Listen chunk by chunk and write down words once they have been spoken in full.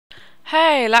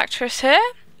Hey, Lactress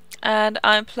here, and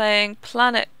I'm playing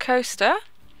Planet Coaster,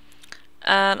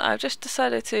 and I've just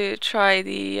decided to try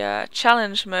the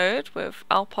challenge mode with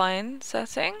Alpine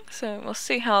setting, so we'll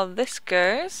see how this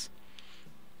goes.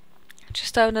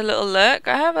 Just having a little look.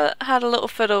 I have had a little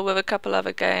fiddle with a couple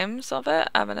other games of it,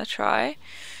 having a try,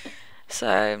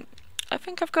 so I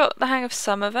think I've got the hang of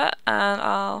some of it, and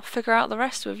I'll figure out the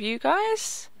rest with you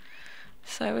guys.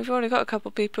 So we've already got a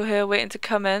couple people here waiting to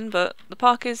come in, but the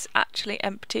park is actually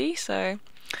empty, so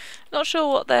not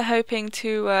sure what they're hoping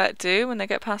to do when they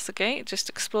get past the gate. Just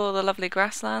explore the lovely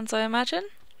grasslands, I imagine.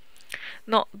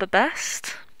 Not the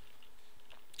best.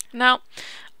 Now,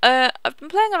 I've been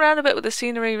playing around a bit with the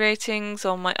scenery ratings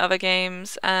on my other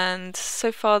games, and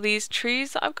so far these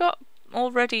trees that I've got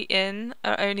already in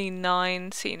are only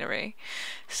 9 scenery.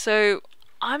 So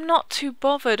I'm not too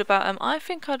bothered about them. I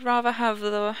think I'd rather have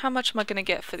the... How much am I going to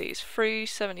get for these?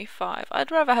 $3.75.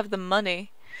 I'd rather have the money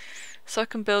so I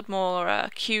can build more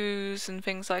queues and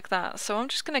things like that. So I'm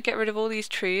just going to get rid of all these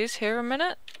trees here a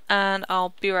minute and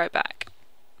I'll be right back.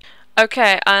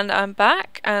 Okay, and I'm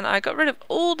back, and I got rid of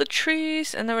all the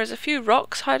trees, and there was a few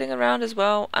rocks hiding around as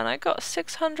well, and I got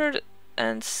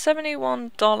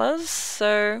 $671,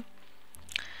 so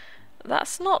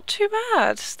that's not too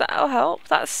bad. That'll help.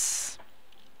 That's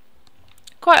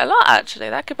quite a lot, actually.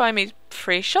 That could buy me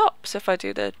 3 shops if I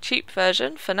do the cheap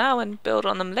version for now and build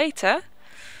on them later.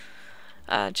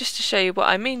 Just to show you what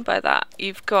I mean by that,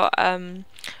 you've got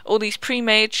all these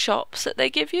pre-made shops that they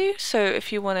give you. So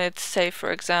if you wanted, say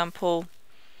for example,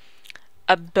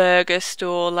 a burger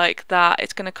store like that,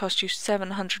 it's going to cost you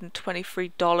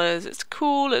 $723. It's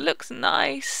cool, it looks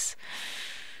nice,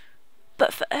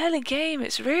 but for early game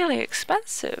it's really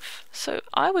expensive. So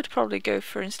I would probably go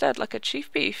for instead like a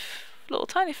chief beef little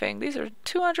tiny thing. These are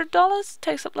 $200,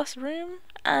 takes up less room,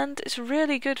 and it's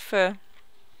really good for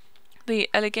the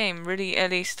early game, really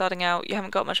early, starting out. You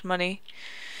haven't got much money,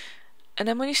 and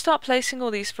then when you start placing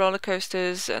all these roller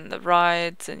coasters and the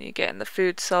rides, and you're getting the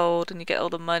food sold and you get all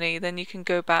the money, then you can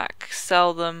go back,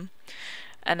 sell them,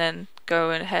 and then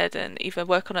go ahead and either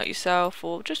work on it yourself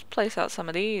or just place out some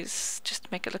of these just to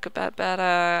make it look a bit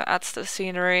better, adds to the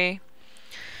scenery.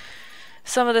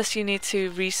 Some of this you need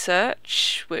to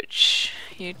research, which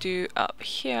you do up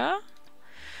here.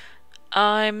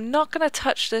 I'm not going to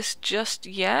touch this just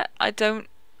yet. I don't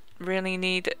really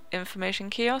need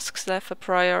information kiosks. They're for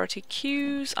priority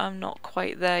queues. I'm not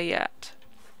quite there yet.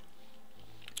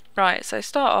 Right, so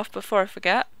start off, before I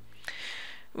forget,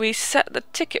 we set the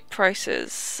ticket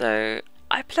prices. So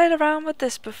I played around with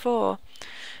this before.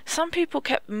 Some people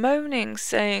kept moaning,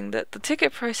 saying that the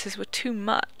ticket prices were too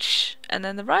much, and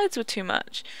then the rides were too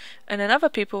much, and then other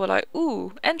people were like,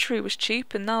 ooh, entry was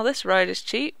cheap and now this ride is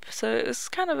cheap. So it was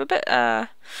kind of a bit,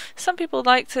 some people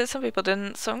liked it, some people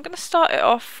didn't. So I'm going to start it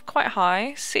off quite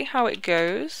high, see how it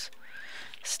goes.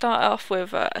 Start off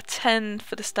with a 10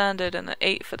 for the standard and an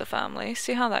 8 for the family,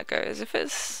 see how that goes. If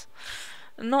it's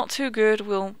not too good,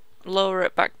 we'll lower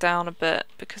it back down a bit,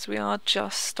 because we are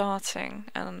just starting.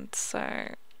 And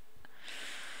so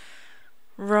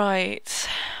right,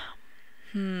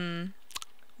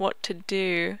 what to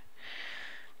do?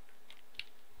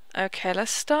 Okay,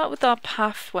 let's start with our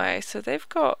pathway. So they've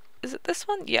got, is it this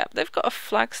one? Yeah, they've got a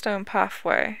flagstone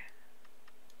pathway,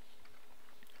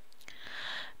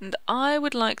 and I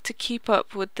would like to keep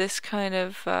up with this kind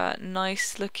of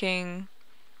nice looking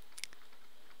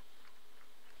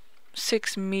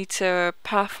 6-meter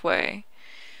pathway.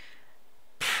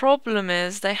 Problem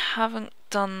is they haven't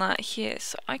done that here,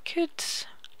 so I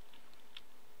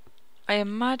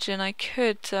imagine I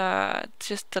could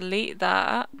just delete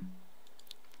that.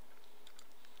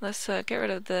 Let's get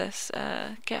rid of this,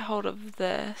 get hold of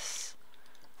this,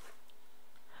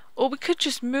 or we could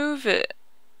just move it.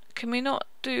 Can we not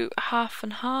do half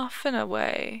and half in a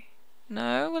way?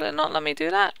 No, will it not let me do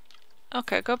that?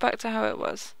 Okay, go back to how it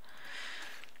was.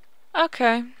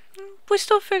 Okay, we're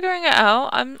still figuring it out.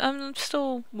 I'm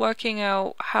still working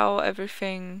out how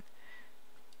everything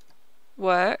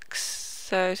works,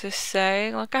 so to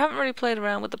say. Like, I haven't really played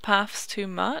around with the paths too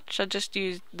much. I just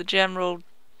used the general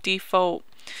default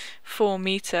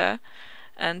 4-meter,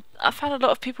 and I found a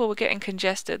lot of people were getting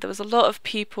congested. There was a lot of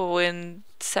people in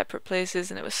separate places,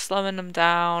 and it was slowing them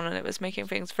down, and it was making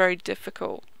things very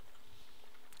difficult.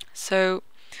 So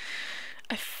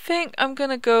I think I'm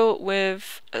gonna go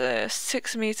with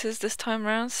 6 meters this time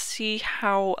around, see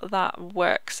how that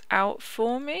works out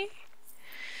for me.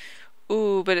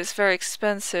 Ooh, but it's very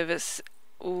expensive. It's,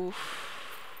 ooh,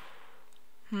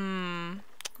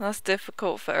 that's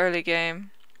difficult for early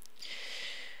game.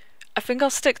 I think I'll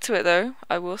stick to it though.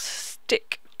 I will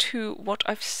stick to what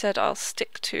I've said I'll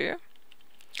stick to.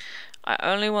 I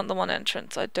only want the one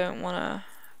entrance. I don't want to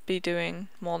be doing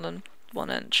more than one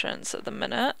entrance at the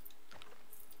minute.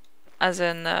 As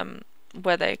in,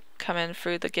 where they come in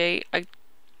through the gate. I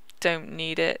don't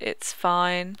need it. It's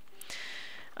fine.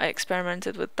 I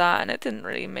experimented with that and it didn't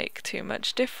really make too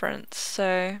much difference.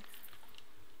 So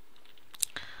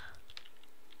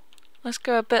let's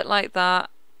go a bit like that,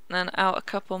 and then out a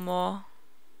couple more.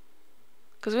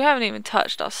 Because we haven't even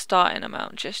touched our starting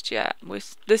amount just yet.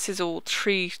 This is all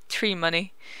tree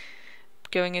money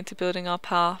going into building our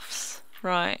paths.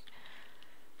 Right.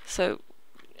 So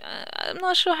I'm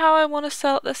not sure how I want to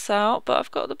sort this out, but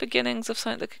I've got the beginnings of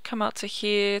something that could come out to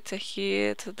here,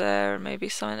 to there, and maybe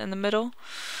something in the middle.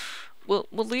 We'll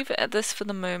leave it at this for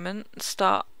the moment and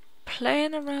start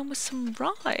playing around with some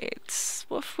rides.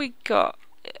 What have we got?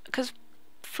 Because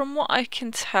from what I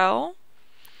can tell,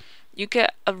 you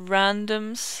get a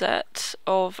random set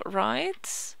of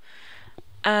rides,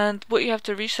 and what you have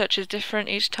to research is different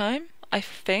each time, I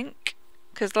think.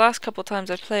 Because the last couple of times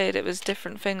I played, it was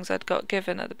different things I'd got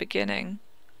given at the beginning.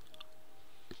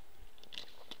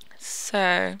 So,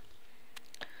 and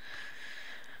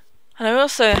I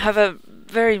also have a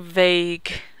very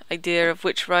vague idea of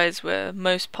which rides were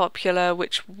most popular,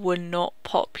 which were not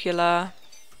popular,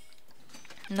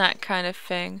 and that kind of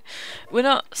thing. We're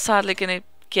not sadly going to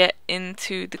get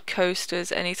into the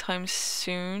coasters anytime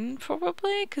soon,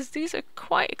 probably, because these are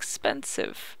quite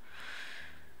expensive.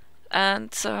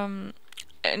 And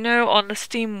I know on the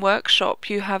Steam Workshop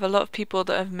you have a lot of people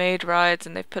that have made rides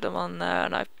and they've put them on there,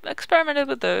 and I've experimented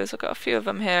with those. I've got a few of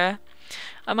them here.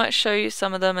 I might show you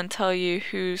some of them and tell you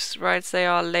whose rides they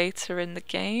are later in the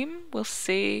game. We'll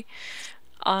see.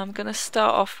 I'm gonna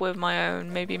start off with my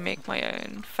own, maybe make my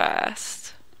own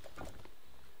first.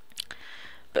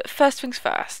 But first things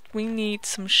first, we need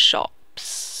some shops.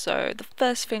 So the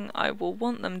first thing I will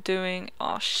want them doing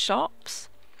are shops.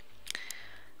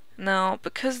 Now,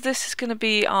 because this is going to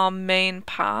be our main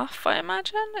path, I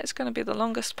imagine, it's going to be the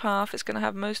longest path, it's going to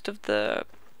have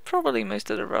probably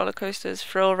most of the roller coasters,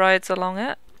 thrill rides along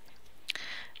it.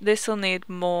 This will need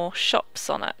more shops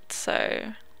on it,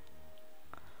 so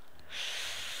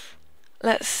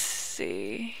let's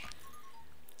see.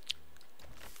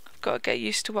 Got to get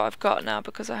used to what I've got now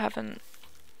because I haven't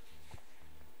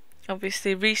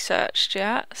obviously researched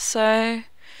yet. So,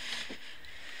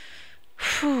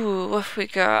 what have we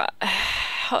got?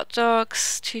 Hot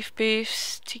dogs, chief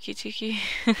beefs, tiki.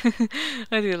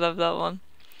 I do love that one.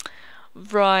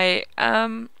 Right.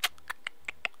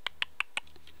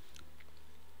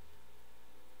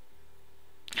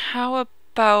 How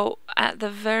about at the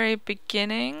very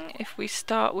beginning if we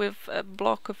start with a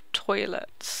block of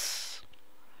toilets?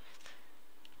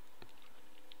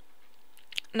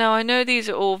 Now, I know these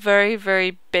are all very,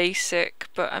 very basic,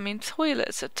 but I mean,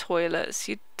 toilets are toilets.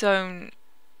 You don't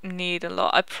need a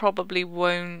lot. I probably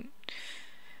won't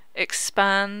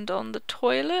expand on the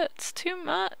toilets too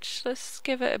much. Let's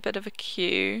give it a bit of a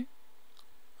queue.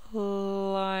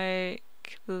 Like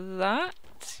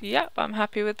that. Yep, I'm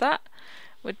happy with that.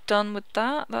 We're done with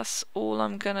that. That's all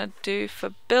I'm gonna do for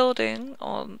building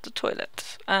on the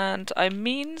toilet. And I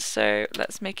mean, so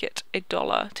let's make it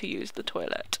 $1 to use the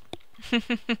toilet.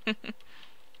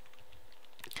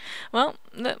 Well,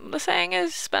 the saying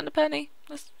is spend a penny,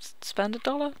 let's spend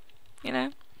 $1, you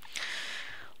know.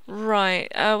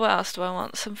 Right, what else do I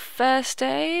want? Some first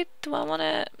aid? Do I want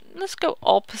it? Let's go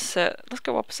opposite. Let's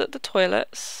go opposite the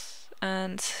toilets,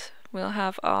 and we'll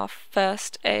have our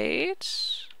first aid.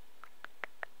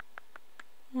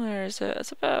 Where is it?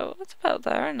 It's about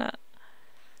there, isn't it?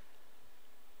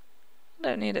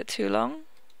 Don't need it too long.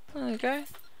 There we go.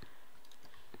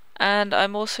 And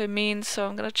I'm also mean, so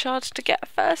I'm going to charge to get a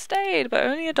first aid, but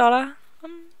only $1.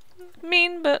 I'm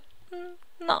mean, but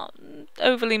not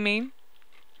overly mean.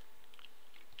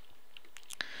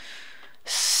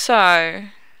 So,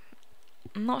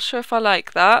 I'm not sure if I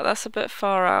like that. That's a bit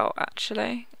far out,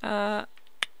 actually. And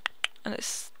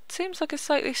it seems like it's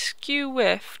slightly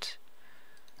skew-whiffed.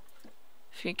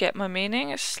 If you get my meaning,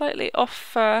 it's slightly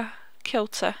off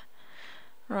kilter.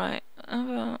 Right,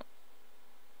 about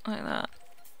like that.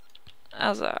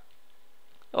 How's that?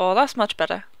 Oh, that's much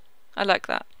better. I like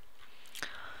that.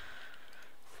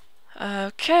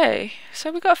 Okay,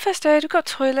 so we've got first aid, we've got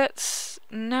toilets.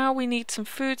 Now we need some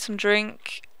food, some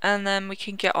drink, and then we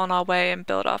can get on our way and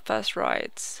build our first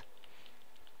rides.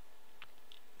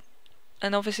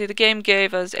 And obviously the game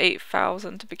gave us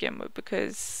 8,000 to begin with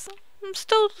because I'm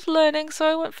still learning, so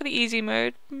I went for the easy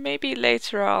mode. Maybe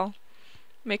later I'll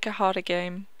make a harder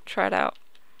game, try it out.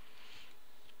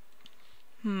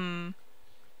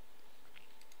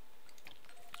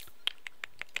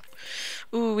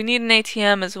 Ooh, we need an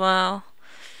ATM as well.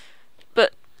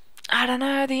 I don't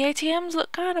know, the ATMs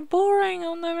look kind of boring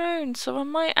on their own, so I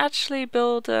might actually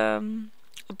build a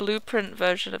blueprint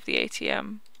version of the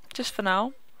ATM, just for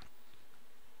now.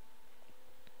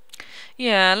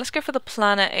 Yeah, let's go for the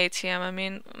planet ATM. I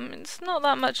mean, it's not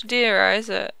that much dearer, is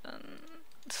it?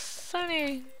 It's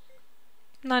only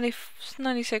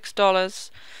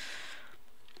 $96.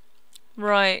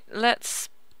 Right, let's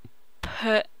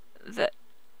put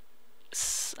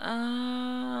this.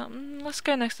 Let's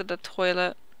go next to the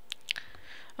toilet.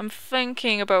 I'm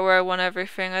thinking about where I want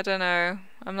everything. I don't know.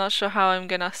 I'm not sure how I'm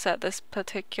gonna set this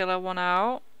particular one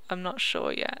out. I'm not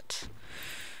sure yet.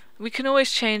 We can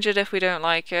always change it if we don't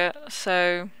like it,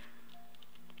 so...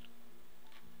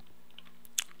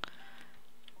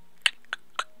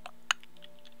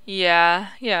 Yeah.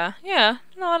 No,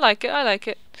 I like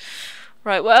it.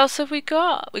 Right, what else have we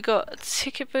got? We got a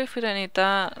ticket booth, we don't need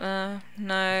that.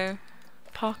 No.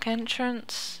 Park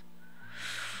entrance.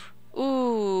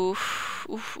 Ooh.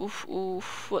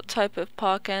 Oof. What type of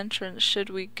park entrance should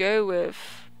we go with?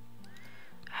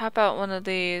 How about one of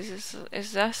these?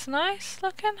 Is this nice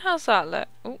looking? How's that look?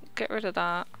 Oh, get rid of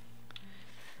that.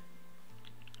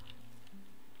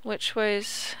 Which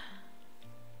way's...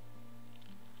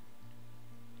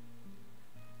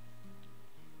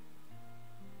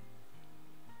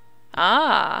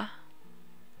 Ah.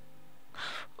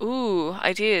 Ooh,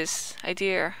 ideas.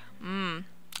 Idea.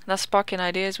 That's sparking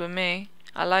ideas with me.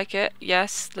 I like it.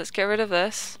 Yes, let's get rid of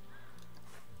this.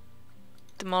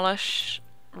 Demolish.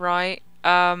 Right.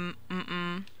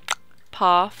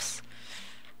 Paths.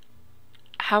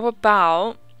 How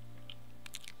about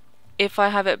if I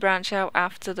have it branch out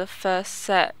after the first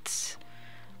set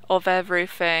of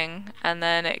everything and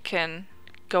then it can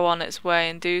go on its way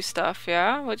and do stuff,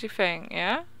 yeah? What do you think?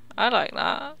 Yeah? I like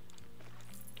that.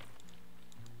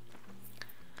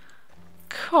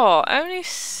 Cool. Only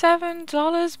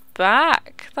 $7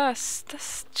 back. That's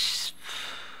just...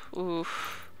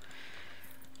 Oof.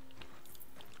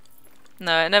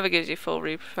 No, it never gives you full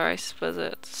reprice, does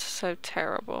it? It's so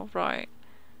terrible. Right.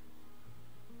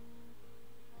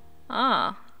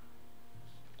 Ah.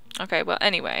 Okay, well,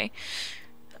 anyway.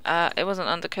 It wasn't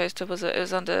under coaster, was it? It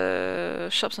was under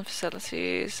shops and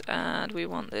facilities, and we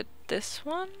wanted this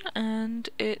one, and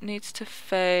it needs to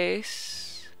face...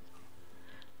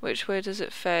 Which way does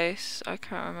it face? I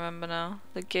can't remember now.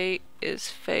 The gate is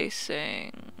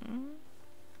facing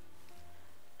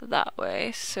that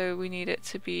way, so we need it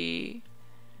to be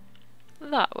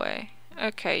that way.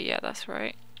 Okay, yeah, that's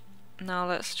right. Now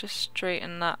let's just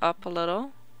straighten that up a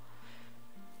little.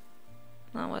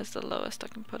 Now where's the lowest I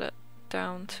can put it?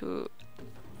 Down to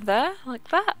there, like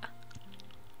that.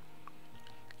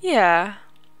 Yeah,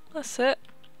 that's it.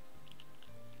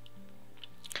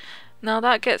 Now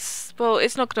that gets, well,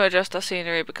 it's not going to adjust our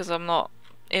scenery because I'm not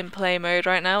in play mode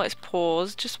right now. It's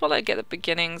paused just while I get the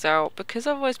beginnings out, because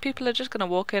otherwise people are just going to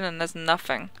walk in and there's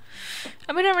nothing,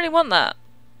 and we don't really want that.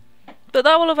 But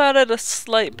that will have added a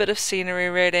slight bit of scenery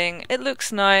rating. It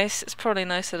looks nice. It's probably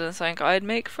nicer than something I'd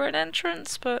make for an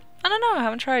entrance, but I don't know, I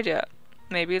haven't tried yet.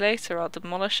 Maybe later I'll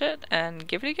demolish it and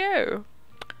give it a go.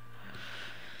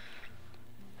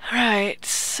 Right,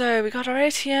 so we got our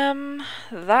ATM.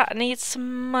 That needs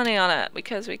some money on it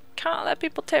because we can't let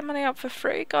people take money out for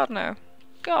free. God no.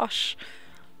 Gosh.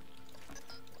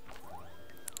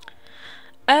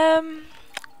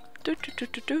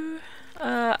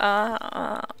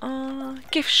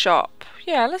 Gift shop.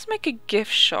 Yeah, let's make a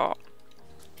gift shop.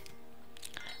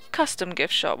 Custom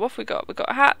gift shop. What have we got? We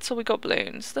got hats or we got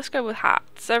balloons? Let's go with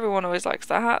hats. Everyone always likes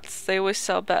the hats. They always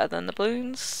sell better than the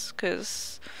balloons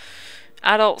because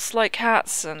adults like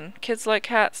hats and kids like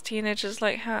hats, teenagers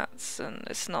like hats, and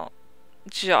it's not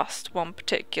just one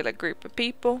particular group of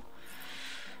people.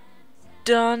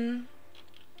 Done.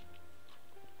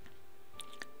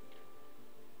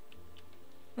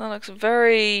 That looks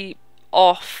very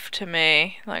off to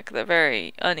me. Like they're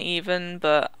very uneven,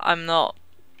 but I'm not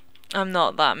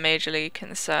that majorly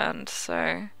concerned,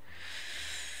 so.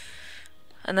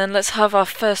 And then let's have our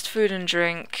first food and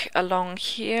drink along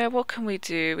here. What can we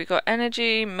do? We got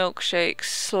energy, milkshakes,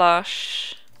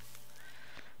 slush.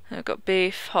 And we've got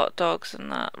beef, hot dogs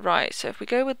and that. Right, so if we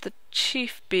go with the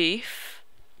chief beef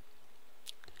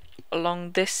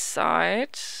along this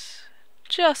side,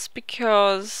 just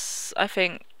because I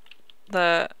think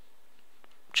the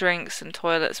drinks and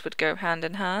toilets would go hand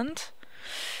in hand.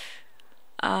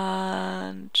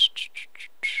 And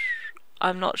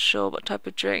I'm not sure what type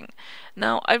of drink.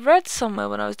 Now, I read somewhere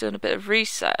when I was doing a bit of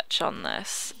research on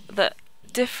this that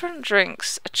different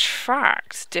drinks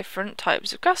attract different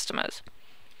types of customers.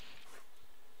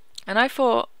 And I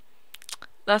thought,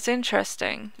 that's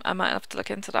interesting. I might have to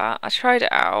look into that. I tried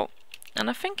it out. And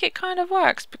I think it kind of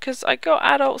works because I got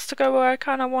adults to go where I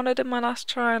kind of wanted in my last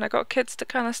try, and I got kids to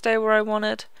kind of stay where I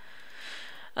wanted.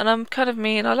 And I'm kind of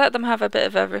mean. I let them have a bit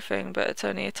of everything, but it's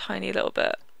only a tiny little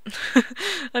bit.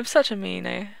 I'm such a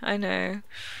meanie, I know.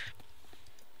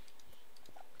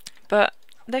 But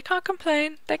they can't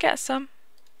complain. They get some.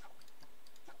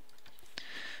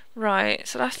 Right,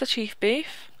 so that's the chief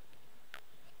beef.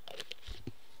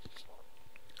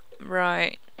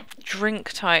 Right,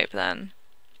 drink type then.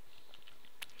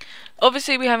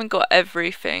 Obviously we haven't got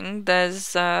everything.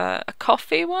 There's a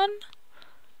coffee one.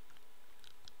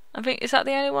 I think, is that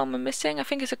the only one we're missing? I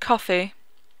think it's a coffee.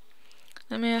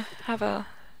 Let me have a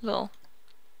little...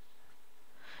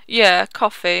 Yeah,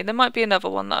 coffee. There might be another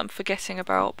one that I'm forgetting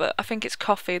about, but I think it's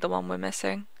coffee, the one we're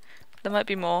missing. There might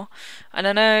be more. And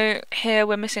I know here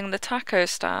we're missing the taco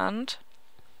stand.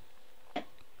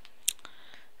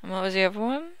 And what was the other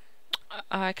one?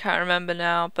 I can't remember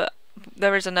now, but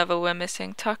there is another we're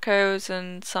missing. Tacos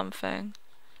and something.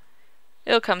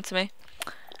 It'll come to me.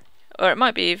 Or it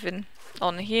might be even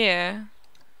on here.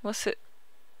 What's it?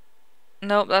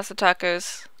 Nope, that's the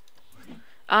tacos.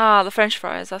 Ah, the French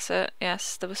fries, that's it.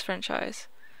 Yes, there was French fries.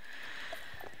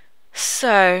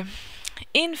 So,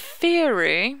 in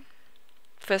theory,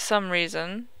 for some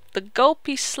reason, the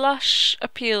gulpy slush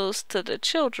appeals to the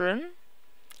children,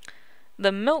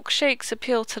 the milkshakes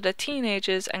appeal to the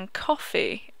teenagers, and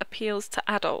coffee appeals to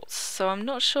adults. So I'm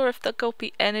not sure if the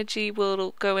gulpy energy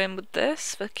will go in with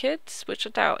this for kids, which I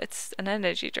doubt. It's an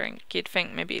energy drink. You'd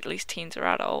think maybe at least teens or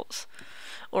adults.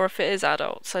 Or if it is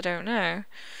adults, I don't know.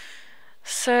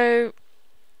 So,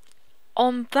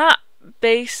 on that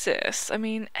basis, I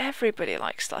mean, everybody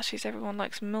likes slushies, everyone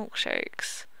likes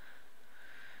milkshakes.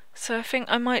 So I think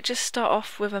I might just start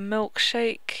off with a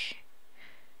milkshake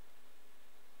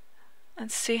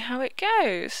and see how it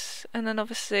goes. And then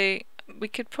obviously, we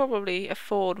could probably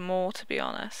afford more, to be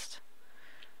honest.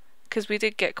 Because we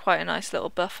did get quite a nice little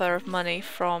buffer of money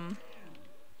from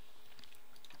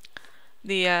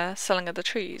the selling of the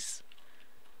trees.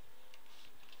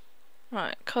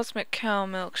 Right, Cosmic Cow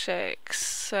milkshakes.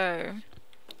 So,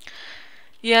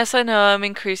 yes, I know I'm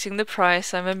increasing the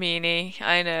price. I'm a meanie,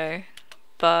 I know,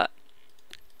 but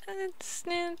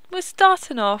we're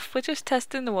starting off. We're just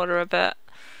testing the water a bit,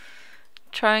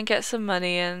 try and get some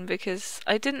money in, because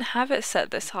I didn't have it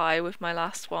set this high with my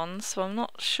last one, so I'm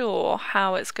not sure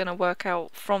how it's going to work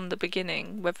out from the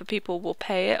beginning, whether people will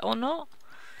pay it or not.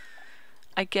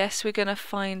 I guess we're going to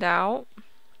find out.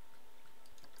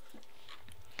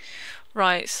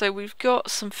 Right, so we've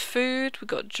got some food, we've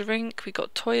got drink, we've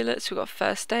got toilets, we've got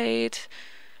first aid,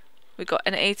 we've got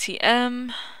an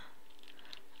ATM,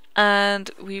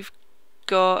 and we've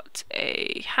got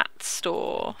a hat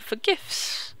store for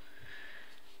gifts.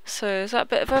 So is that a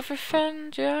bit of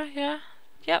everything? Yeah.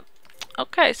 Yep.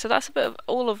 Okay, so that's a bit of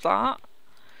all of that.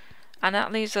 And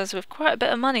that leaves us with quite a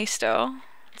bit of money still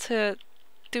to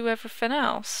do everything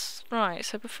else. Right,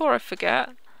 so before I forget,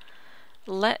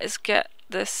 let us get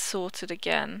this sorted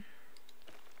again.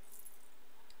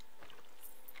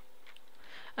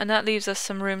 And that leaves us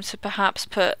some room to perhaps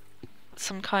put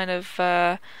some kind of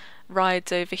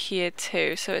rides over here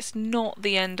too. So it's not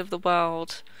the end of the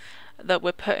world that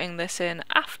we're putting this in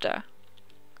after.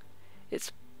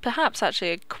 It's perhaps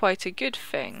actually quite a good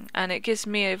thing, and it gives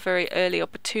me a very early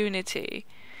opportunity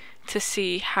to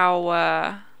see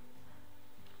how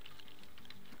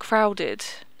crowded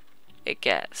it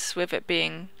gets with it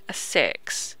being a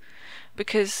 6,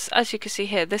 because as you can see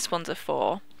here, this one's a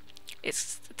 4.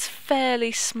 It's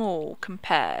fairly small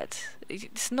compared.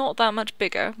 It's not that much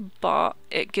bigger, but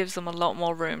it gives them a lot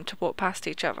more room to walk past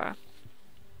each other.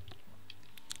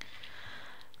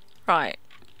 Right,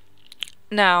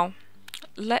 now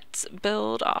let's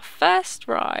build our first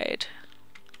ride.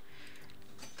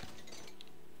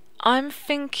 I'm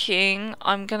thinking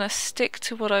I'm gonna stick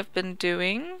to what I've been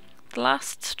doing the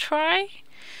last try,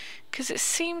 because it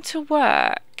seemed to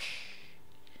work.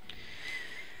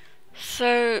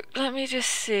 So let me just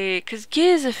see, because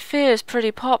Gears of Fear is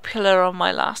pretty popular on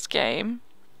my last game,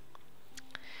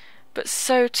 but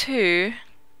so too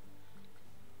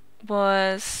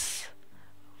was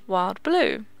Wild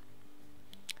Blue.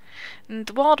 And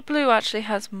Wild Blue actually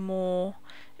has more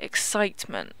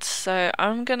excitement, so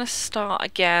I'm gonna start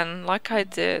again like I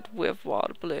did with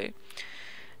Wild Blue.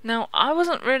 Now, I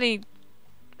wasn't really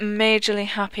majorly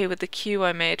happy with the queue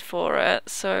I made for it,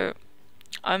 so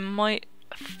I might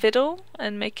fiddle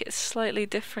and make it a slightly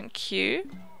different queue.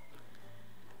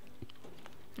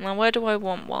 Now, where do I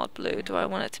want Wild Blue? Do I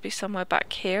want it to be somewhere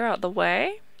back here out the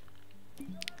way?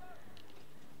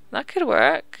 That could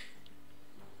work.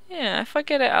 Yeah, if I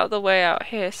get it out of the way out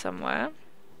here somewhere.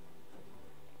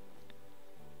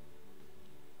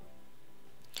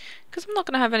 I'm not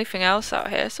going to have anything else out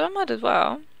here, so I might as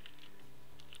well.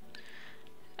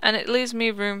 And it leaves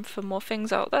me room for more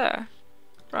things out there.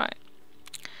 Right.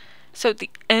 So the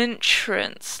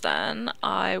entrance then,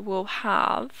 I will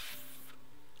have...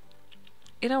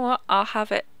 You know what? I'll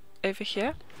have it over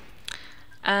here.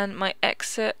 And my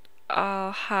exit,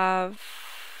 I'll have...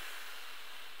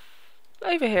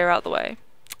 over here out the way.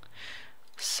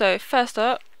 So first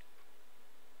up,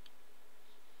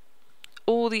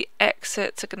 all the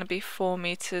exits are going to be 4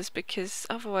 meters because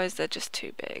otherwise they're just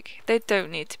too big. They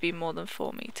don't need to be more than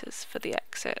 4 meters for the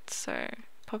exits. So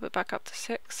pop it back up to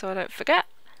 6 so I don't forget.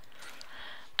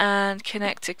 And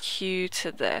connect a queue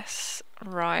to this.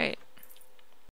 Right.